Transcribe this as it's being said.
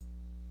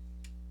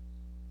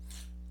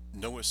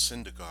Noah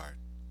Syndergaard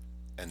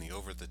and the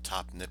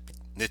over-the-top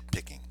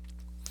nitpicking.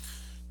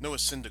 Noah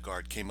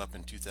Syndergaard came up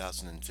in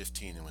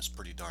 2015 and was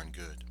pretty darn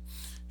good.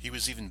 He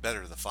was even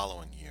better the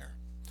following year.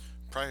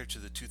 Prior to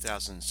the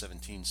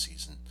 2017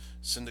 season,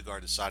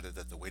 Syndergaard decided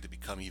that the way to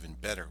become even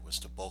better was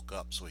to bulk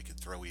up so he could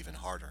throw even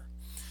harder.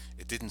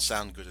 It didn't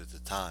sound good at the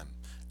time,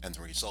 and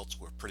the results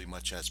were pretty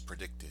much as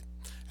predicted,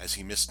 as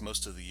he missed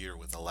most of the year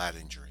with a lat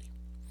injury.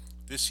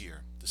 This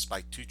year,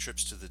 despite two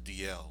trips to the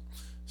DL,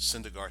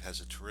 Syndergaard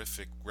has a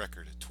terrific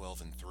record at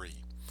 12-3,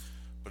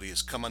 but he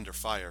has come under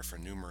fire for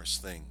numerous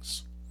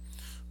things.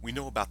 We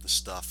know about the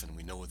stuff and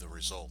we know the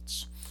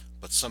results,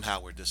 but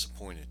somehow we're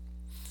disappointed.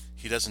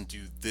 He doesn't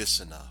do this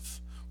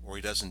enough, or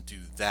he doesn't do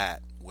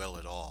that well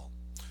at all,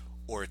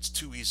 or it's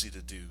too easy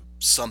to do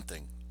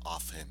something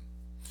off him.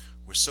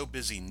 We're so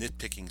busy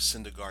nitpicking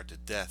Syndergaard to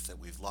death that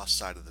we've lost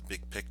sight of the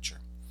big picture.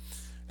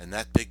 And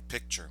that big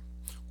picture,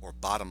 or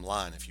bottom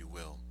line if you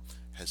will,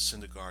 has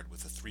Syndergaard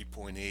with a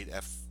 3.8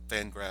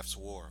 Fangraphs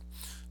WAR,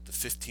 the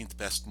 15th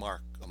best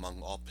mark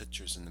among all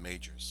pitchers in the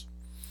majors.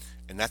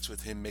 And that's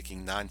with him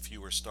making 9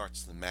 fewer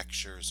starts than Max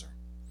Scherzer.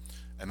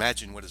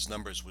 Imagine what his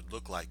numbers would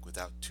look like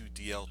without 2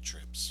 DL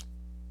trips.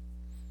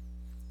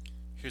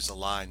 Here's a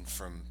line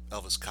from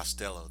Elvis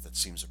Costello that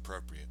seems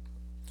appropriate.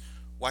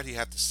 Why do you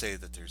have to say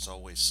that there's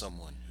always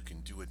someone who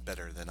can do it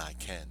better than I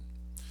can?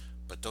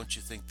 But don't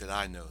you think that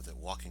I know that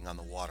walking on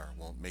the water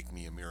won't make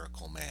me a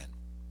miracle man?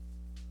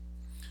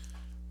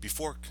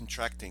 Before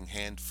contracting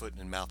hand, foot,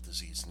 and mouth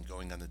disease and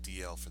going on the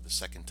DL for the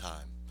second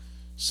time,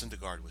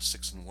 Syndergaard was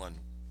 6-1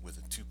 with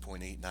a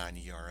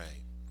 2.89 ERA.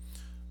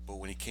 But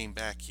when he came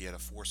back, he had a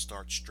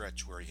 4-start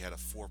stretch where he had a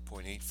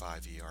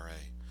 4.85 ERA,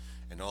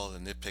 and all the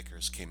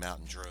nitpickers came out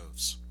in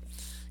droves.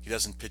 He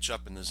doesn't pitch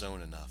up in the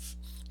zone enough.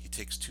 He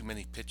takes too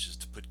many pitches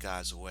to put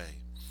guys away.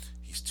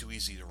 He's too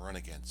easy to run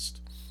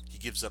against. He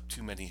gives up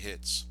too many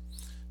hits.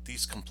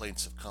 These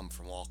complaints have come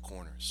from all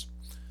corners.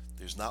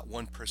 There's not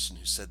one person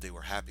who said they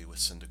were happy with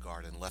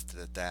Syndergaard and left it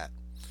at that.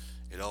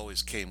 It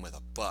always came with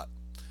a but,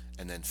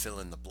 and then fill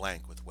in the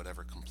blank with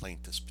whatever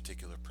complaint this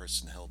particular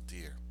person held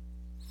dear.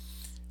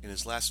 In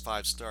his last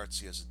 5 starts,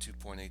 he has a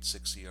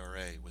 2.86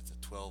 ERA with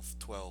a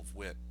 12-12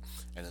 whip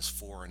and is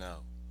 4-0.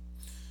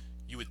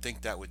 You would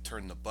think that would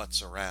turn the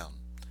butts around.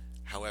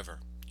 However,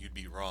 you'd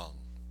be wrong.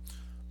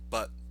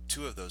 But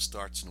 2 of those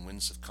starts and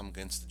wins have come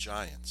against the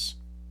Giants.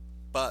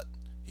 But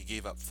he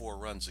gave up 4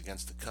 runs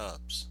against the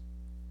Cubs.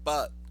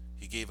 But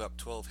he gave up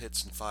 12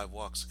 hits and 5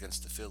 walks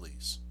against the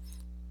Phillies.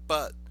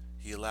 But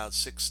he allowed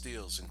 6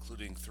 steals,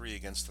 including 3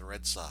 against the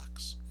Red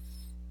Sox.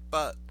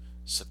 But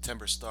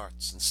September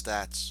starts and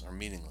stats are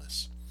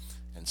meaningless,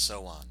 and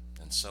so on,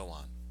 and so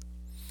on.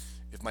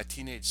 If my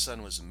teenage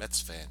son was a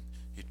Mets fan,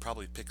 he'd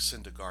probably pick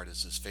Syndergaard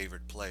as his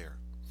favorite player.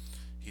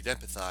 He'd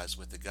empathize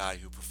with the guy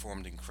who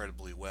performed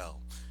incredibly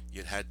well,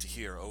 yet had to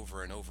hear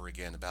over and over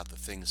again about the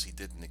things he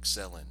didn't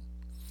excel in.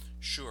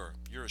 Sure,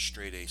 you're a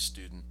straight-A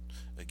student,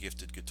 a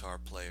gifted guitar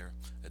player,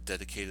 a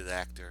dedicated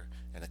actor,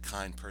 and a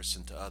kind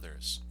person to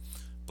others.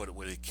 But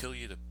would it kill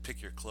you to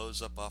pick your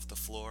clothes up off the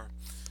floor?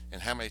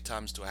 And how many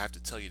times do I have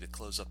to tell you to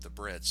close up the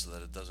bread so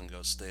that it doesn't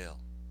go stale?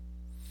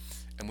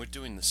 And we're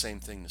doing the same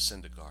thing to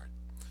Syndergaard.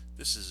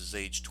 This is his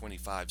age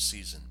 25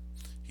 season.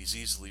 He's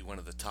easily one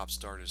of the top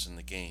starters in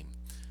the game,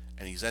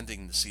 and he's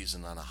ending the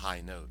season on a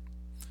high note.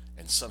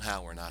 And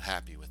somehow we're not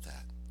happy with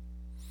that.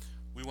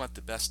 We want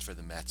the best for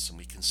the Mets, and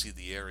we can see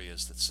the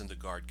areas that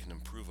Syndergaard can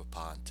improve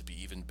upon to be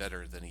even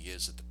better than he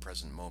is at the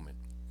present moment.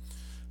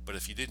 But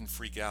if you didn't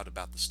freak out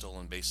about the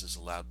stolen bases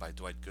allowed by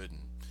Dwight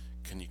Gooden,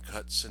 can you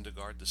cut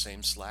Syndergaard the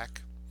same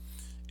slack?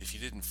 If you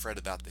didn't fret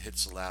about the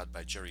hits allowed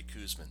by Jerry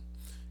Koosman,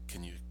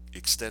 can you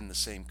extend the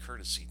same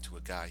courtesy to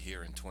a guy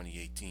here in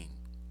 2018?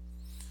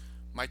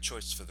 My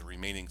choice for the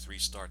remaining 3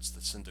 starts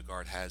that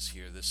Syndergaard has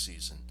here this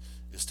season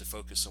is to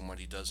focus on what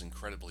he does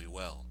incredibly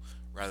well,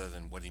 rather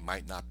than what he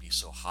might not be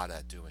so hot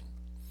at doing.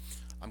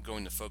 I'm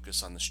going to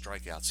focus on the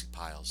strikeouts he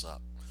piles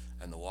up,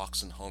 and the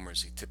walks and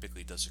homers he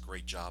typically does a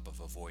great job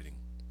of avoiding.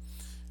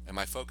 And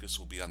my focus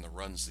will be on the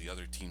runs the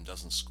other team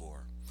doesn't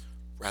score,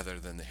 rather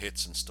than the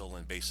hits and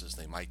stolen bases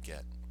they might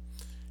get.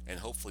 And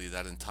hopefully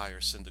that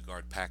entire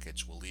Syndergaard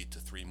package will lead to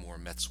 3 more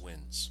Mets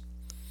wins.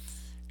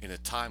 In a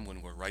time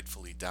when we're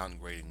rightfully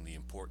downgrading the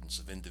importance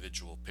of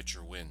individual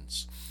pitcher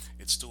wins,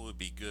 it still would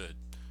be good,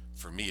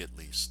 for me at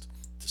least,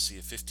 to see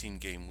a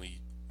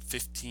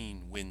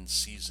 15-win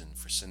season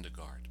for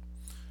Syndergaard.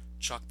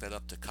 Chalk that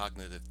up to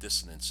cognitive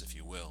dissonance if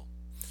you will.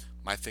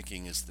 My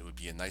thinking is that it would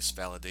be a nice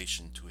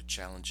validation to a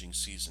challenging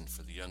season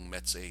for the young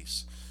Mets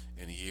ace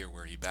in a year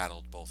where he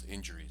battled both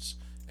injuries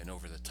and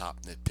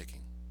over-the-top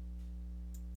nitpicking.